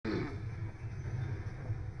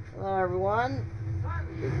Hello everyone,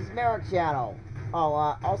 this is Merrick Channel.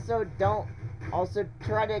 Also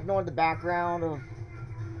try to ignore the background of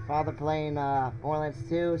Father playing Borderlands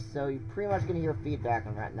 2, so you're pretty much gonna hear feedback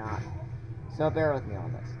and whatnot. So bear with me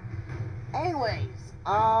on this. Anyways,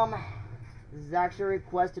 this is actually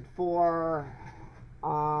requested for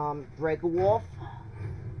Drakowulf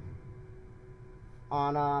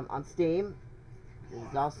on Steam. This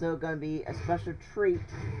is also going to be a special treat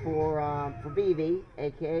for Vivi,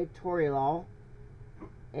 a.k.a Tailsa,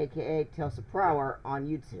 a.k.a Tailsa Prower on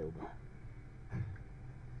YouTube.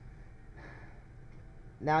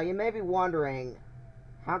 Now, you may be wondering,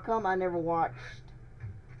 how come I never watched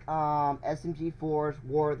SMG4's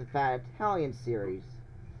War of the Fat Italian series?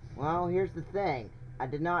 Well, here's the thing. I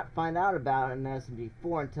did not find out about it in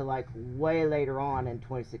SMG4 until, like, way later on in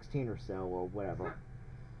 2016 or so, or whatever.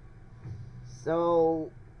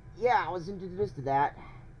 So, yeah, I was introduced to that.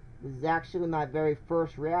 This is actually my very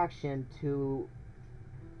first reaction to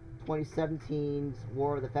 2017's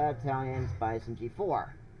War of the Fat Italians by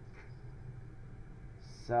SMG4.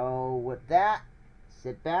 So, with that,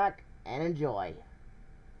 sit back and enjoy.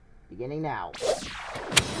 Beginning now.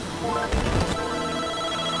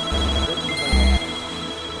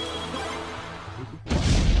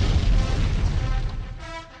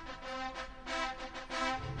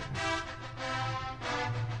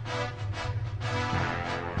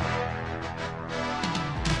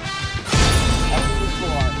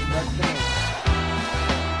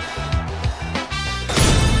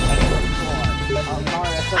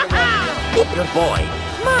 Your boy,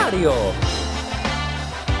 Mario!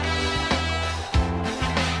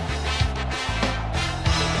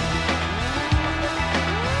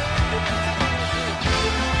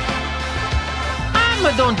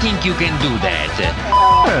 I don't think you can do that.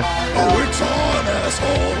 Oh, it's on,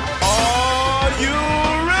 asshole! Are you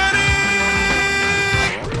ready?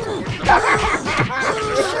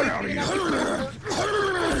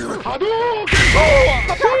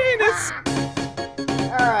 Penis!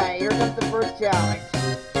 Alright, here comes the first challenge.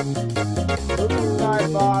 Superstar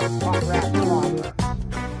boss, hot rat water.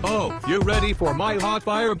 Oh, you ready for my hot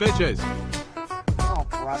fire, bitches? Oh,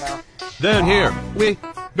 brother. Then here we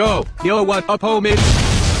go. You want a homie?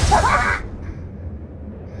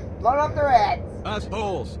 Blow up their heads.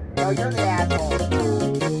 Assholes. No, you're the asshole.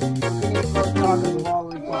 Continue close talkers of all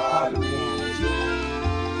we can.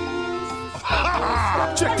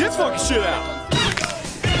 Check this fucking shit out!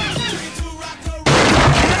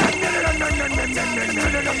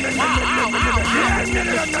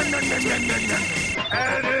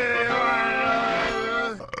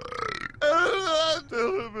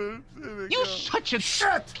 You're such a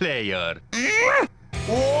shit player.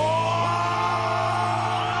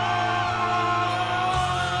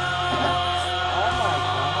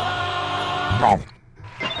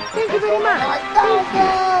 Thank you very much.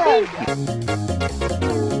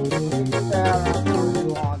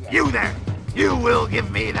 You there! You will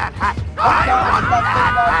give me that hat!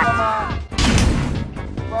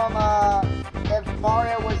 If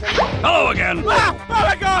Mario was in... Hello again! Oh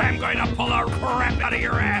my god! I'm going to pull a crap out of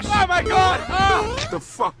your ass! Oh my god! Oh. The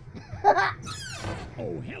fuck?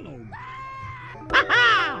 Oh, hello.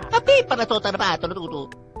 Tapi para to tarbato na tuto.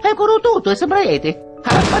 Hai conosciuto sembrete.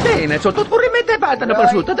 Va bene, sotto corrimete bata na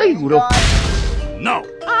prosciutto da giuro. No!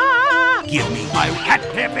 Give me my hat,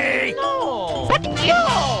 Pepe! No!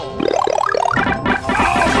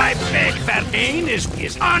 Oh, my big fat bean is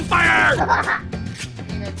on fire!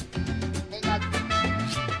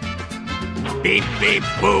 Beep, beep,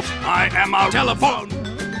 boop, I am a telephone!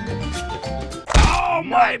 Oh,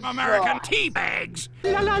 my American tea bags!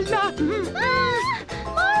 La la la!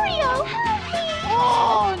 Mario, help me!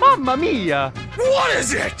 Oh, mamma mia! What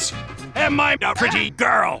is it? Am I a pretty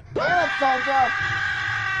girl? Damn it, soldier!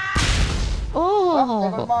 Oh,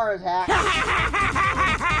 there goes Mario's hat.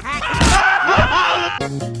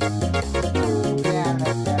 Yeah,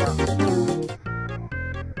 that's better.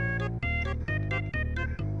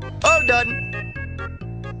 All done.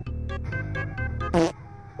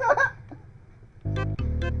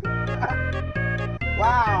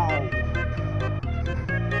 Wow.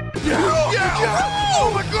 Yeah!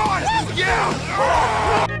 Oh my god! Yeah!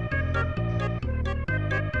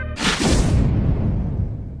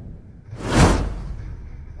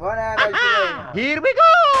 What happened to Here we go!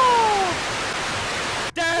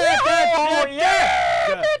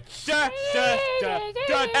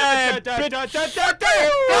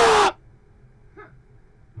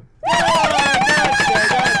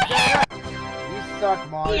 You suck,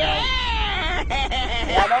 Mario.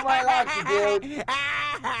 Yeah, nobody likes you, dude.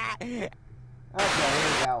 Okay,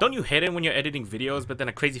 here we go. Don't you hate it when you're editing videos, but then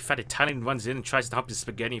a crazy fat Italian runs in and tries to hump his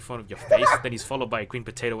spaghetti in front of your face, then he's followed by a green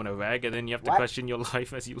potato in a rag, and then you have to question your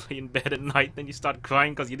life as you lay in bed at night, then you start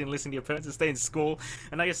crying because you didn't listen to your parents and stay in school,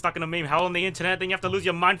 and now you're stuck in a meme hell on the internet, then you have to lose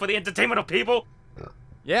your mind for the entertainment of people?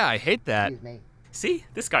 Yeah, I hate that. Excuse me. See?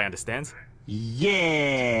 This guy understands.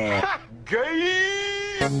 Yeah.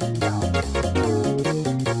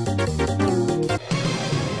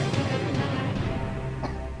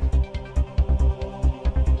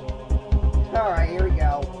 Alright, here we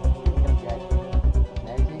go.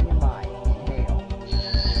 Imagine your mind. Inhale.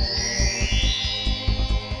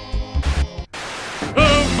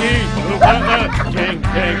 Bang,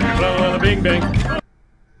 bang, blow, bing, bang.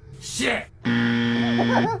 Shit.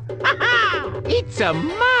 It's a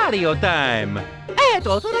Mario time!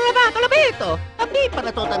 Eto, sono lavato l'abito! La pipa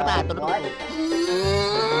la tornato! What?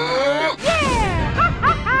 Yeah!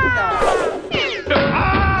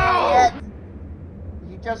 Idiot.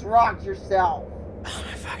 You just rocked yourself. Oh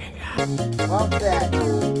my fucking god. Well said.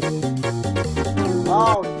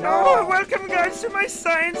 Oh no. Welcome guys to my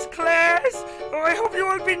science class. Oh, I hope you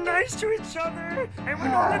all be nice to each other. I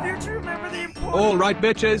want all of you to remember the important... Alright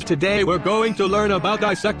bitches, today we're going to learn about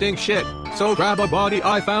dissecting shit. So grab a body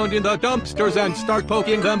I found in the dumpsters and start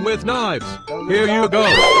poking them with knives. Here you go.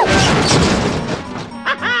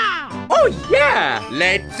 Oh yeah!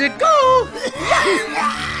 Let's go!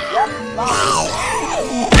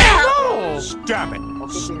 Stop it.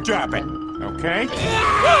 Stop it. Okay?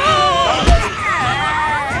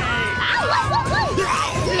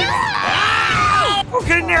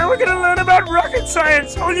 Okay, now we're gonna learn about rocket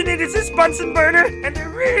science. All you need is this Bunsen burner and a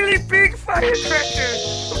really big firecracker.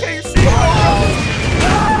 Okay, you see?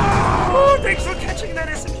 Oh, thanks for catching that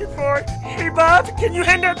SMG4. Hey, Bob, can you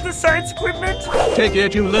hand out the science equipment? Take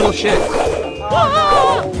it, you little shit.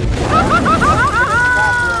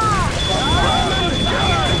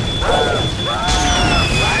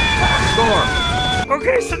 Score.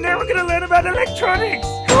 Okay, so now we're gonna learn about electronics.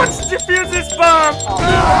 Who wants to defuse this bomb?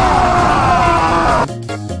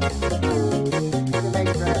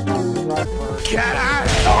 Get out!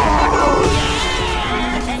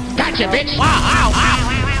 Gotcha, bitch! Wow,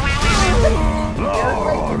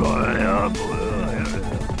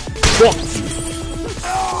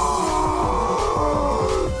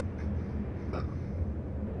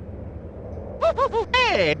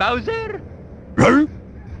 Hey, Bowser!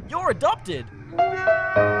 You're adopted.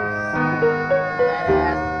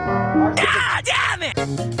 Ah, damn it!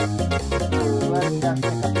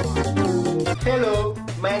 Hello,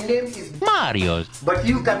 my name is Mario. but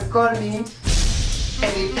you can call me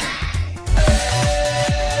anytime.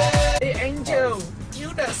 Hey, Angel,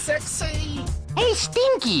 you the sexy. Hey,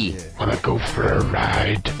 Stinky! Wanna go for a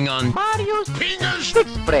ride? On Mario's Penis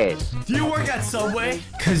Express. Do you work at Subway?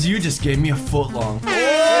 Cause you just gave me a foot long.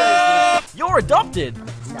 You're adopted.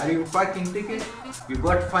 Are you parking ticket? You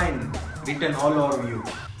got fine written all over you.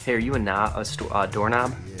 Hey, are you a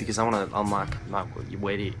doorknob? Because I want to unlock my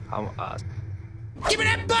wait. Give me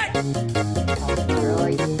that butt!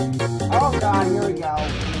 Really? Oh god, here we go.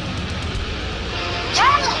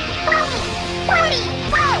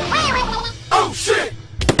 Oh shit!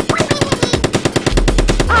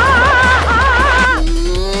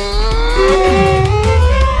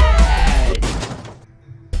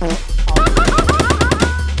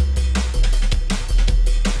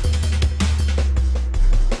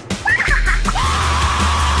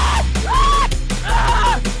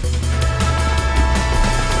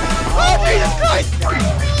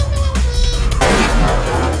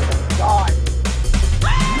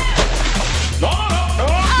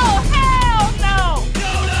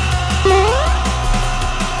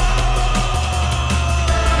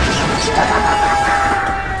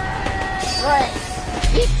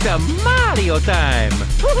 It's a Mario time!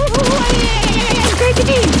 Great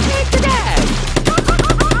to that!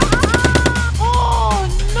 Oh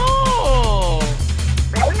no!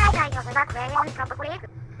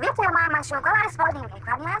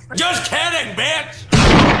 Just kidding, bitch!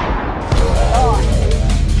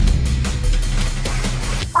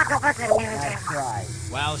 Nice try.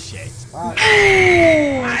 Well, shit. Well,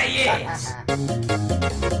 My yes!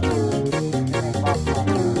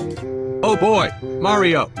 Oh boy,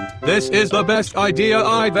 Mario, this is the best idea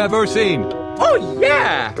I've ever seen. Oh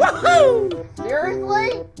yeah! Woohoo!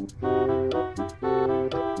 seriously?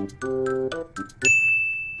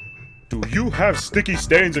 Do you have sticky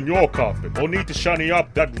stains on your carpet or need to shiny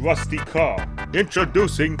up that rusty car?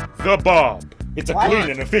 Introducing the Bob. It's a What? clean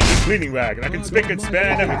and efficient cleaning rag, and I can spick and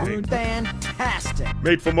span everything. Fantastic.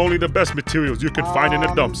 Made from only the best materials you can find in a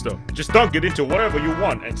dumpster. Just dunk it into whatever you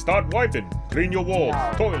want and start wiping. Clean your walls,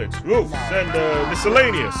 toilets, roofs, and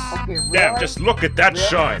miscellaneous. Okay, really? Damn, just look at that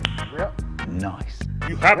shine. Nice.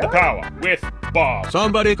 You have the power with Bob.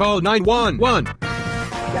 Somebody call 911.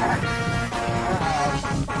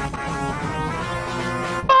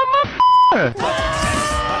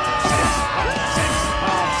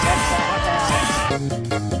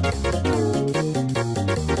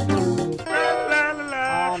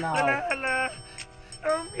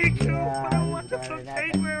 Oh, Miku, what a wonderful day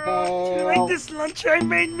we're on. Do you like this lunch I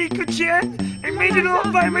made, Miku-chan? I made it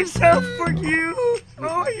all by myself for you. Oh,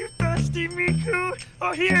 are you thirsty, Miku?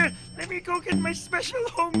 Oh, here, let me go get my special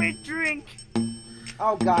homemade drink.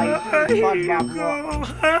 Oh, God, Here you go,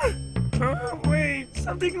 huh? Oh, wait,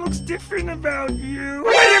 something looks different about you.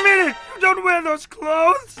 Wait a minute, you don't wear those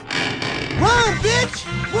clothes? Run, bitch!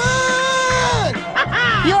 Run!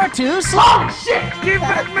 You're too slow. Oh, shit! Give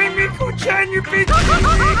back my Miku-chan, you bitch!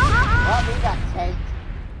 Oh, we got tanked.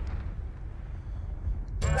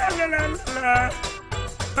 La la la la.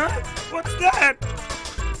 Huh? What's that?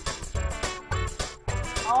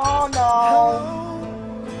 Oh, no.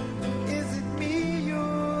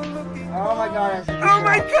 Oh my god, it's Oh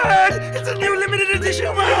my god! It's a new limited edition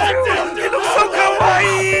wingsuit! It looks so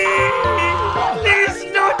kawaii! Please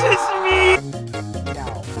notice me!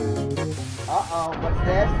 No. Uh-oh, what's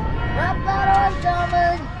this? Rap battle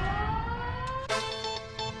incoming!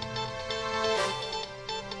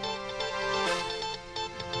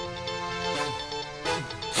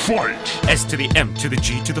 Fight! S to the M to the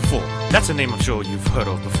G to the 4. That's a name I'm sure you've heard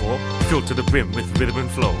of before. Filled to the brim with rhythm and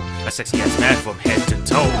flow. A sexy ass man from head to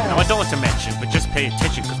toe. Now I don't want to mention, but just pay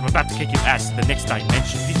attention, cause I'm about to kick your ass to the next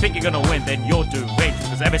dimension. If you think you're gonna win, then you're deranged.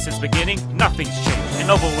 Cause ever since beginning, nothing's changed. An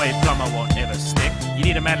overweight plumber won't ever stick. You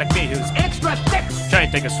need a man like me who's extra thick. Try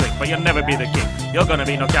and take a swing, but you'll never be the king. You're gonna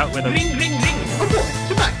be knocked out with a ring, ring, ring. Oh boy,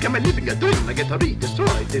 tonight I'm living a dream. I get to destroy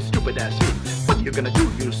this stupid ass room. What you gonna do,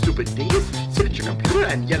 you stupid dingus? Sit at your computer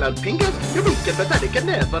and yell out fingers? You're weak and pathetic and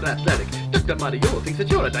never athletic. Dr. Mario thinks that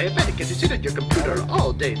you're a diabetic as you sit at your computer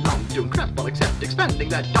all day long, doing crap all except expanding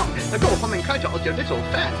that dong. Now go home and cry to all your little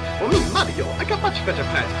fans. For me, Mario, I got much better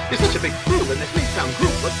plans. You're such a big fool and this may sound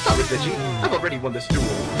cruel, but sorry, Veggie, I've already won this duel.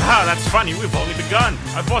 Ah, that's funny, we've only begun.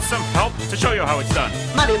 I brought some help to show you how it's done.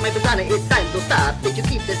 Mario, my persona, it's time to stop. Did you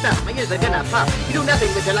keep this up? My ears are gonna pop. You do nothing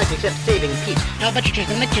with your life except saving Peach. How about you try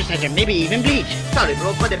some exercise or maybe even bleach? Sorry,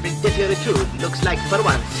 bro, but every this here is true. Looks like for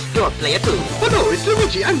once, you're player 2. Oh no, it's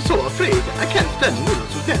Luigi, I'm so afraid. I can't stand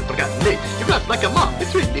noodles who's never gotten late. You rap like a mom,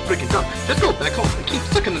 it's really freaking tough. Just go back home and keep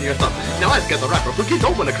sucking on your thumb. Now I've got the rapper who gets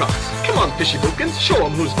over across. Come on, fishy bookins, show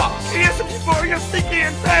him who's boss. SMG4, you're sticky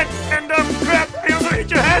and fat. And crap, I also hit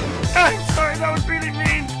your head. I'm sorry, that was really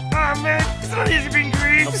mean. Ah, man, it's not easy being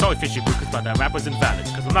green. I'm sorry, Fishy Lucas, but that rap was invalid.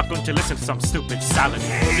 Cause I'm not going to listen to some stupid salad.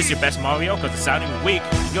 Is this your best Mario? Cause it's sounding weak.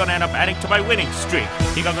 You're gonna end up adding to my winning streak.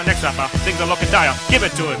 Here comes the next rapper. Things are looking dire. Give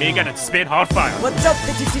it to him. He gonna spit hard fire. What's up,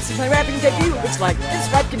 bitches? This is my rapping debut. Looks like this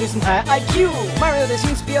rap can use some high IQ. Mario, there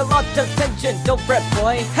seems to be a lot of tension. Don't fret,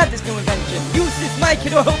 boy. Have this new invention. Use this mic,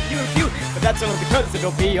 it'll help you refute. But that's only because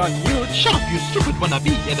it'll be on mute. Shut up, you stupid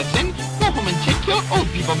wannabe, Edison. Go home and take your old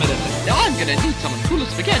people medicine. Now I'm gonna need someone cool as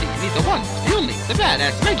spaghetti. Need the one, the only, the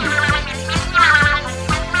badass Maggie.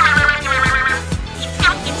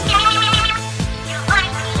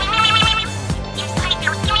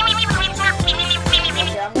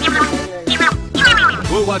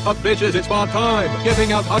 Woo, what up, bitches? It's bar time.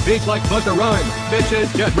 Giving out hot beats like Busta Rhyme.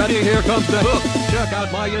 Bitches, get ready. Here comes the hook. Check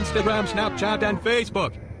out my Instagram, Snapchat, and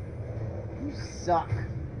Facebook. You suck.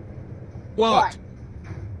 What?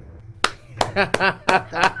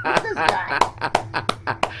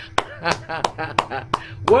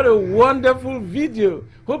 What a wonderful video.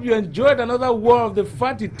 Hope you enjoyed another War of the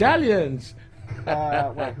Fat Italians.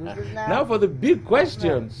 Wait, who's this now? Now for the big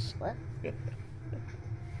questions. What?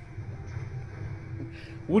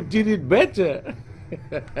 Who did it better?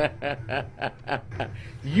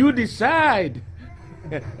 You decide.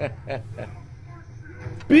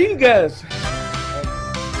 Fingers.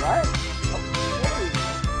 What? Okay.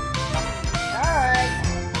 Alright.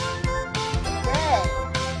 Okay.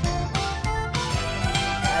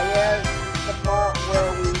 Now here's the part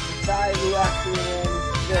where we decide who actually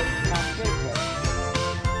wins the competition.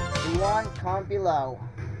 We want comment below.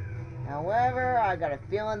 However, I got a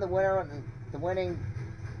feeling the winning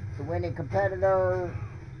competitor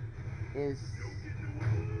is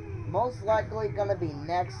most likely gonna be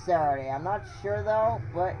next Saturday. I'm not sure though,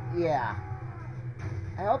 but yeah.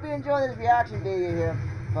 I hope you enjoy this reaction video here,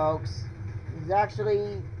 folks. It's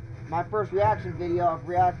actually my first reaction video of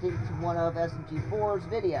reacting to one of SMG4's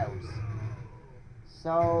videos.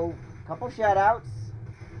 So, a couple shoutouts.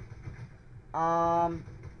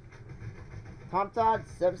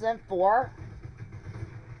 TomTodd774.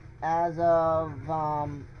 As of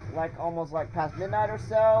almost past midnight or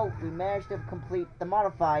so, we managed to complete the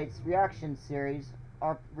Modifieds reaction series,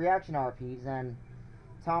 our reaction RPs, and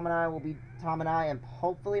Tom and I and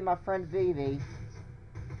hopefully my friend Vivi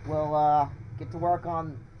will get to work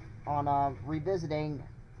on revisiting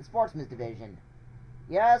the Sportsman's Division.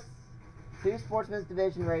 Yes, 2 Sportsman's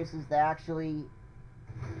Division races that actually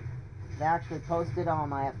posted on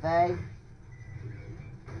my FA,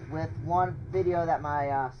 with one video that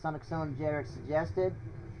my Sonic Zone Jared suggested,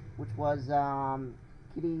 which was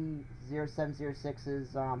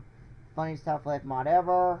Kitty0706's funniest Tough Life mod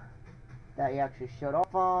ever, that he actually showed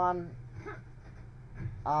off on.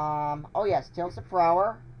 Oh yes, Tailsa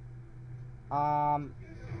Prower.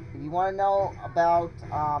 If you want to know about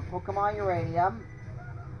Pokemon Uranium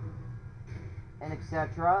and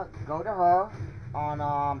etc., go to her on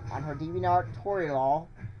her DeviantArt tutorial,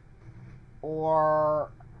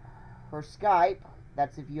 or her Skype.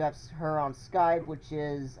 That's if you have her on Skype, which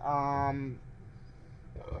is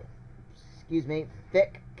excuse me,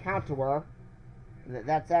 Thick Counterwer.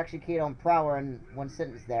 That's actually Kato and Prower in one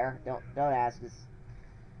sentence there. Don't ask us.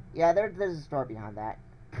 Yeah, there's a story behind that.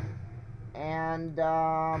 And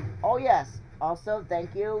oh yes, also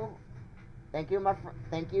thank you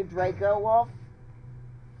Drakowulf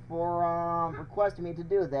for requesting me to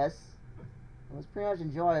do this. It was pretty much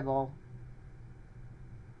enjoyable.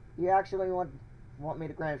 He actually want me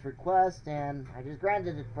to grant his request, and I just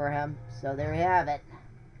granted it for him. So there you have it.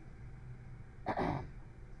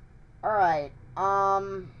 All right.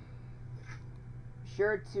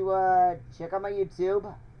 Sure to check out my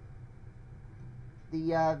YouTube.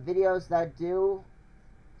 The videos that I do,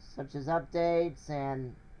 such as updates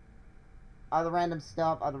and other random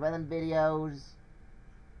stuff, other random videos,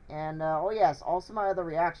 and oh yes, also my other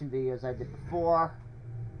reaction videos I did before.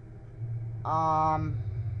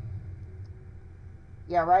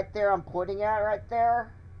 Yeah, right there I'm pointing at right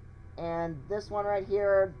there, and this one right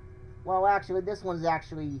here, well actually this one's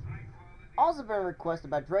actually also been requested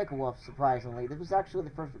by Drakowulf, surprisingly. This was actually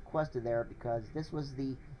the first requested there, because this was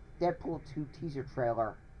the Deadpool 2 teaser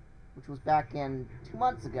trailer, which was back in 2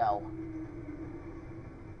 months ago.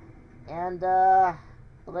 And the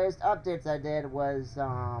latest updates I did was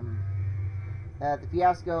the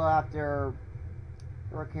fiasco after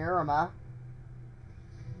Hurricane Irma.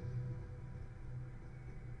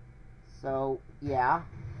 So yeah,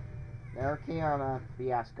 the Hurricane Irma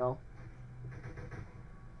fiasco.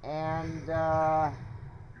 And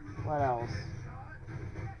what else?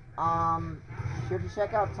 Sure to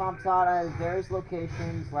check out Tom Todd at his various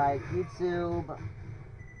locations like YouTube,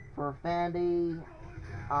 for Fandy,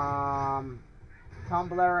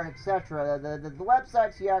 Tumblr, and etc. The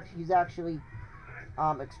websites he's actually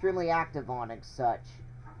extremely active on and such.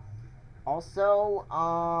 Also,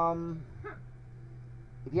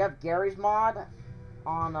 if you have Gary's mod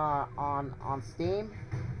on Steam,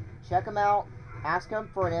 check him out. Ask him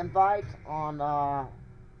for an invite on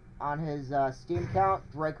his Steam account,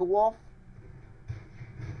 Drakowulf.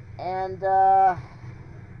 And if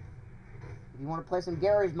you want to play some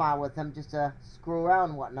Gary's mod with him, just to screw around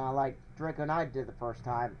and whatnot, like Draco and I did the first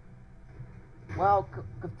time. Well,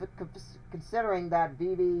 considering that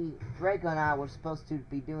Vivi, Draco, and I were supposed to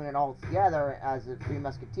be doing it all together as the Three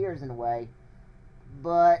Musketeers in a way,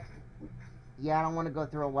 but yeah, I don't want to go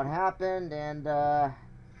through what happened, and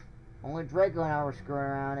only Draco and I were screwing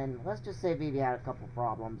around, and let's just say Vivi had a couple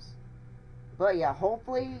problems. But yeah,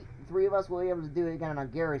 hopefully the 3 of us will be able to do it again on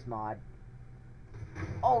Gary's mod.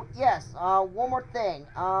 Oh yes, one more thing.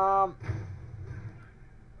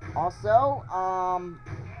 Also,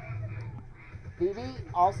 Vivi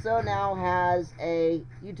also now has a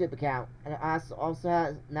YouTube account, and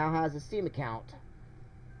also now has a Steam account.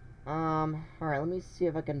 Alright, let me see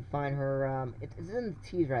if I can find her. It's in the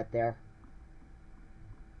T's right there.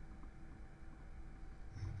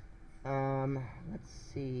 Let's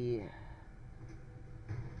see.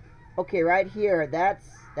 Okay, right here. That's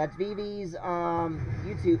Vivi's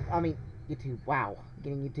YouTube. Wow, I'm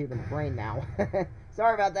getting YouTube in the brain now.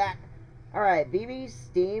 Sorry about that. All right, Vivi's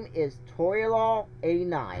Steam is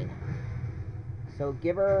Torialaw89. So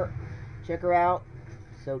check her out.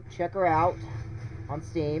 So check her out on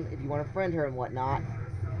Steam if you want to friend her and whatnot.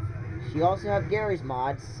 She also has Gary's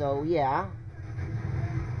mods. So yeah.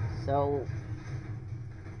 So.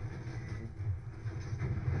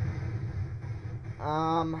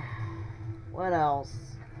 What else?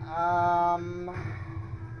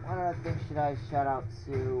 what other thing should I shout out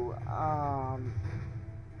to?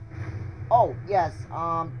 Oh, yes,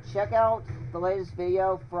 check out the latest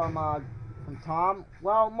video from Tom.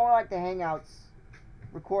 Well, more like the Hangouts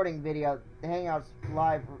recording video, the Hangouts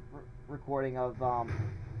live recording of Tom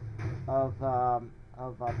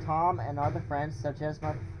and other friends, such as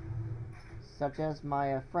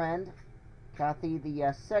my friend Kathy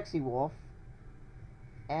the Sexy Wolf.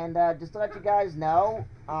 And just to let you guys know,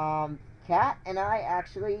 Kat and I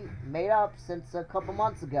actually made up since a couple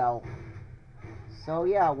months ago. So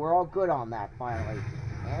yeah, we're all good on that finally.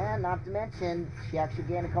 And not to mention, she actually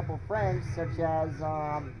gained a couple of friends, such as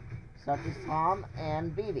Tom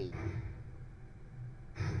and Vivi,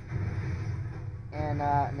 and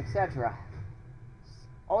etc.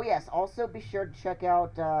 Oh yes, also be sure to check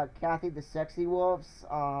out Kathy the Sexy Wolf's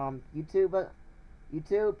YouTube.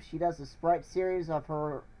 She does a Sprite series of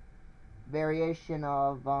her variation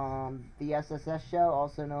of the SSS show,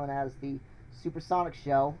 also known as the Supersonic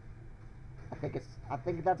Show. I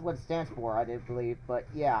think that's what it stands for, I do believe, but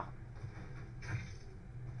yeah.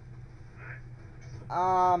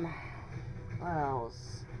 What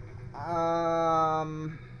else?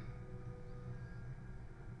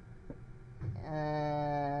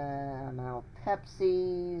 Now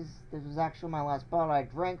Pepsi's. This was actually my last bottle I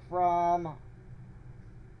drank from.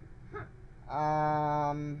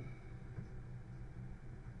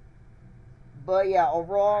 But yeah,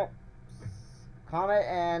 overall, comment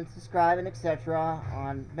and subscribe and etc.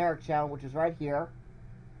 on Merrick channel, which is right here.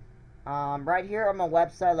 Right here on my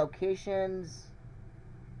website, locations,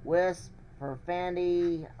 Wisp, for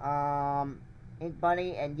Fandy, Ink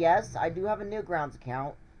Bunny, and yes, I do have a Newgrounds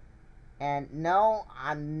account. And no,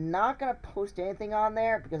 I'm not gonna post anything on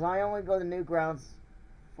there because I only go to Newgrounds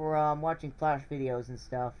for watching Flash videos and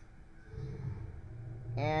stuff.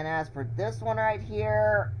 And as for this one right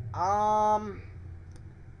here,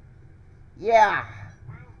 yeah,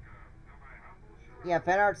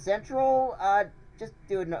 FanArt Central, just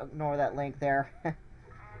ignore that link there.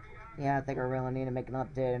 Yeah, I think I really need to make an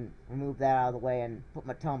update and remove that out of the way and put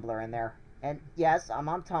my Tumblr in there. And yes, I'm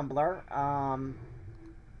on Tumblr.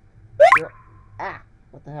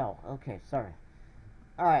 What the hell? Okay, sorry.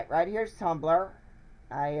 Alright, right here's Tumblr.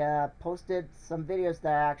 I posted some videos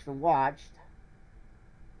that I actually watched,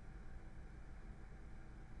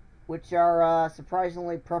 which are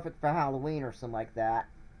surprisingly perfect for Halloween or something like that.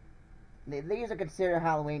 These are considered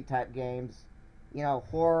Halloween type games. You know,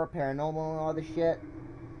 horror, paranormal, and all this shit.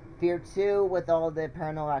 Fear 2 with all the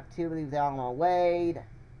paranormal activity with Alan Wade.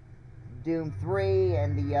 Doom 3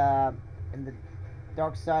 and the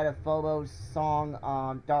Dark Side of Phobos song,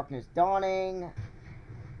 Darkness Dawning.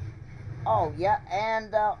 Oh, yeah,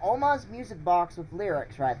 and Oma's music box with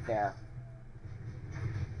lyrics right there.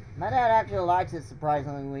 My dad actually likes it,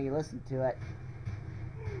 surprisingly, when you listen to it.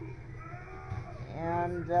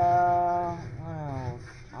 And, what else?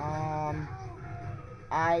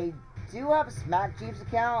 I do have a Smack Jeeves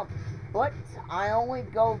account, but I only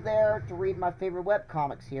go there to read my favorite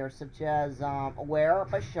webcomics here, such as, Aware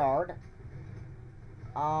by Shard,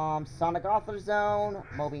 Sonic Author Zone,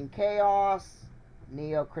 Moby and Chaos,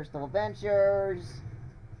 Neo Crystal Adventures,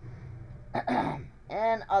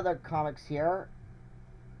 and other comics here,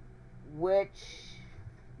 which,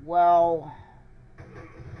 well,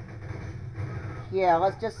 yeah,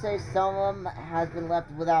 let's just say some of them has been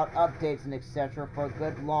left without updates and etc. for a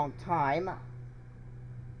good long time,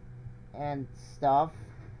 and stuff,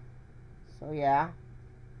 so yeah.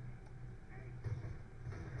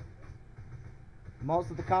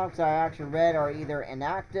 Most of the comics I actually read are either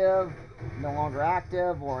inactive, no longer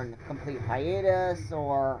active, or in complete hiatus,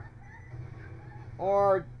 or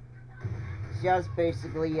just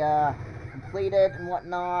basically completed and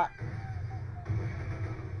whatnot.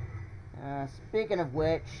 Speaking of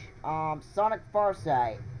which, Sonic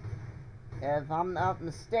Farsight. If I'm not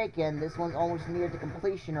mistaken, this one's almost near to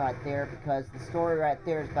completion right there, because the story right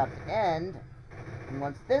there is about to end. And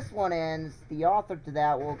once this one ends, the author to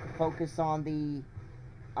that will focus on the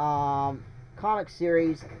comic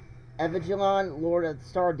series Evangelion Lord of the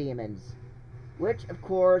Star Demons, which of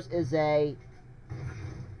course is a,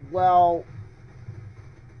 well,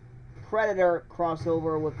 Predator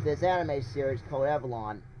crossover with this anime series called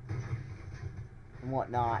Evangelion and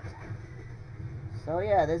whatnot. So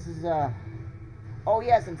yeah, this is oh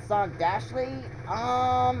yes, and Sonic Dashley,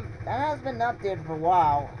 that has been updated for a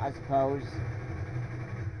while, I suppose.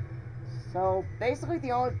 So basically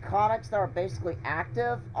the only comics that are basically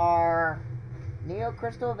active are Neo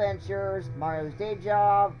Crystal Adventures, Mario's Day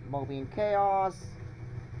Job, Moby and Chaos,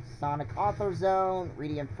 Sonic Author Zone,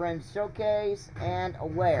 Reedy and Friends Showcase, and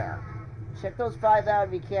Aware. check those 5 out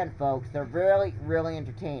if you can, folks. They're really, really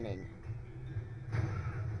entertaining.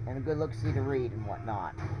 And a good look-see to read and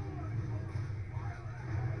whatnot.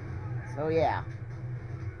 So, yeah.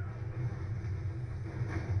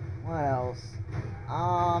 What else?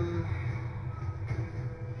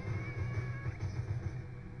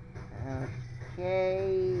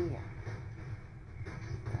 Okay.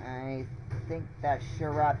 I think that should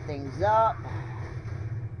wrap things up.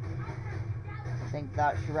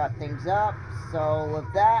 So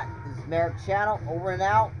with that, this is Merrick Channel, over and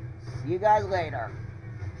out. See you guys later.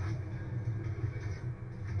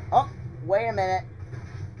 Oh, wait a minute.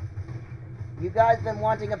 You guys been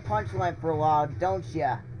wanting a punchline for a while, don't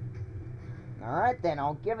ya? Alright then,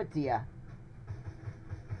 I'll give it to ya.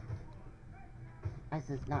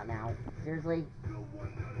 Isis, not now. Seriously?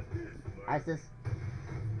 Isis?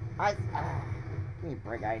 Give me a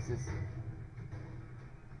break, Isis.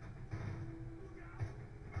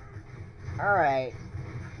 Alright.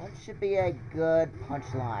 What should be a good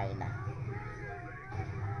punchline?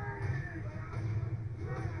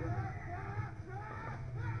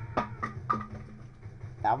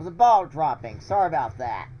 That was a ball dropping. Sorry about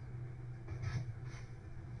that.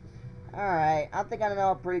 Alright, I think I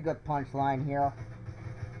know a pretty good punchline here.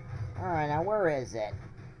 Alright, now where is it?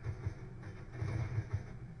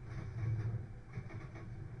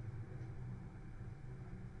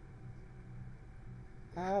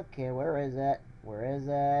 Okay, where is it?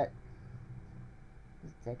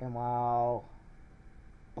 It's taking a while.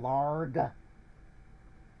 Blarg.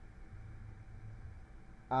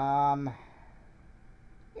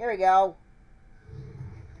 Here we go.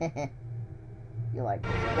 You like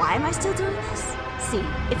this? Why am I still doing this? See,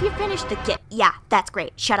 if you finish the game... Yeah, that's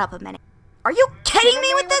great. Shut up a minute. Are you kidding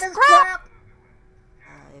me with this crap?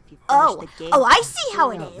 Oh, I see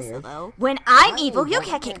how it is. When I'm evil, you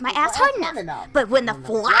can't kick my ass hard enough. But when the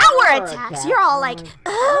flower attacks, you're all like,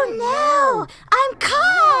 oh no, I'm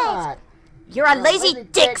caught. You're a lazy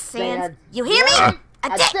dick, Sans. You hear me?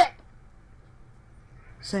 A dick.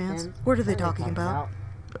 Sans, what are they talking about?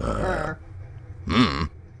 Ah,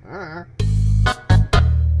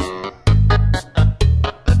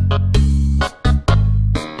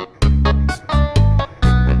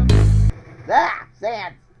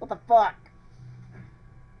 Sans, what the fuck?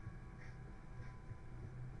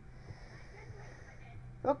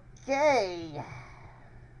 Okay.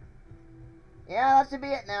 Yeah, that should be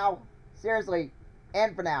it now. Seriously,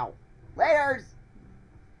 end for now. Laters!